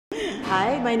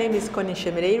Hi, my name is Connie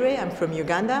Nshemereirwe. I'm from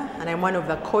Uganda, and I'm one of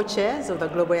the co-chairs of the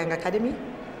Global Young Academy.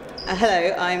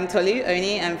 Hello, I'm Tolu.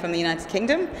 I'm from the United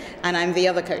Kingdom, and I'm the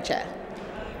other co-chair.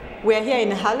 We're here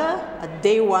in Halle at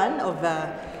day one of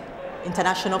the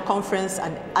International Conference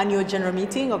and Annual General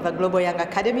Meeting of the Global Young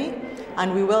Academy,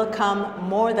 and we welcome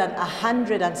more than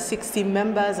 160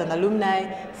 members and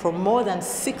alumni from more than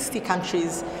 60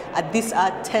 countries at this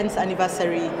our 10th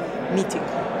anniversary meeting.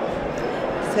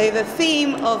 So the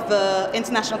theme of the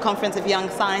International Conference of Young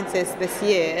Scientists this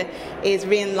year is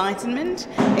re-enlightenment,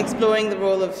 exploring the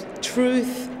role of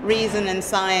truth, reason and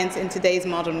science in today's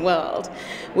modern world.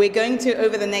 We're going to,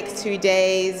 over the next 2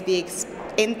 days, be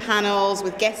in panels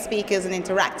with guest speakers and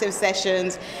interactive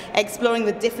sessions, exploring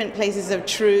the different places of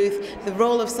truth, the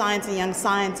role of science and young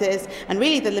scientists, and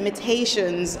really the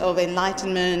limitations of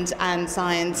enlightenment and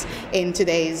science in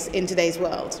today's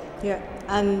world. Yeah,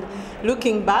 and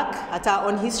looking back at our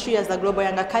own history as the Global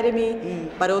Young Academy,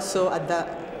 but also at the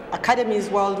academies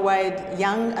worldwide,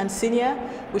 young and senior,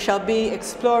 we shall be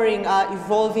exploring our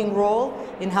evolving role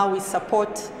in how we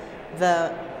support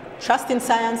the trust in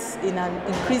science in an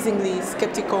increasingly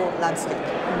skeptical landscape.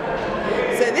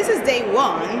 So this is day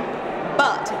one,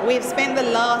 but we've spent the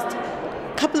last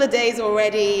couple of days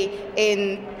already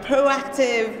in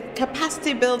proactive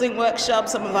capacity building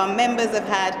workshops. Some of our members have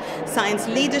had science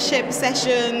leadership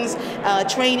sessions,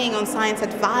 training on science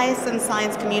advice and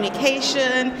science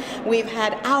communication. We've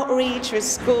had outreach with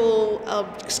school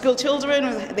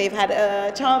children. They've had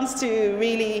a chance to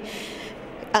really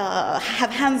have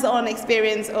hands-on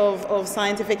experience of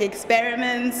scientific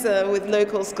experiments with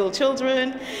local school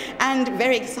children. And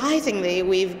very excitingly,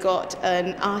 we've got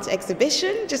an art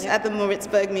exhibition just at the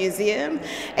Moritzburg Museum,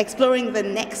 exploring the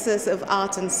nexus of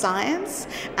art and science.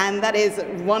 And that is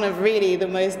one of really the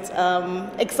most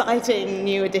exciting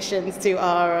new additions to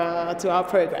our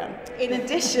program. In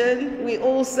addition, we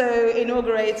also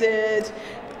inaugurated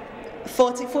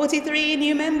 43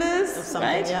 new members,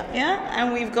 right? Yeah,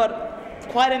 and we've got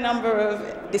quite a number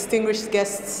of distinguished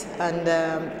guests and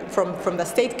from the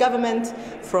state government,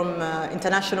 from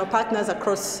international partners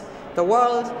across the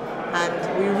world, and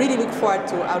we really look forward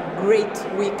to a great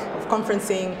week of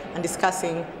conferencing and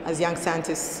discussing as young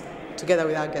scientists together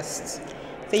with our guests.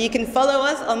 So you can follow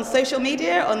us on social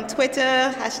media, on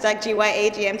Twitter,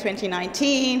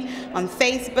 #GYAGM2019, on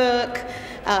Facebook,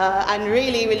 and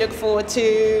really we look forward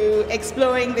to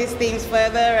exploring these themes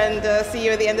further and see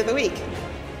you at the end of the week.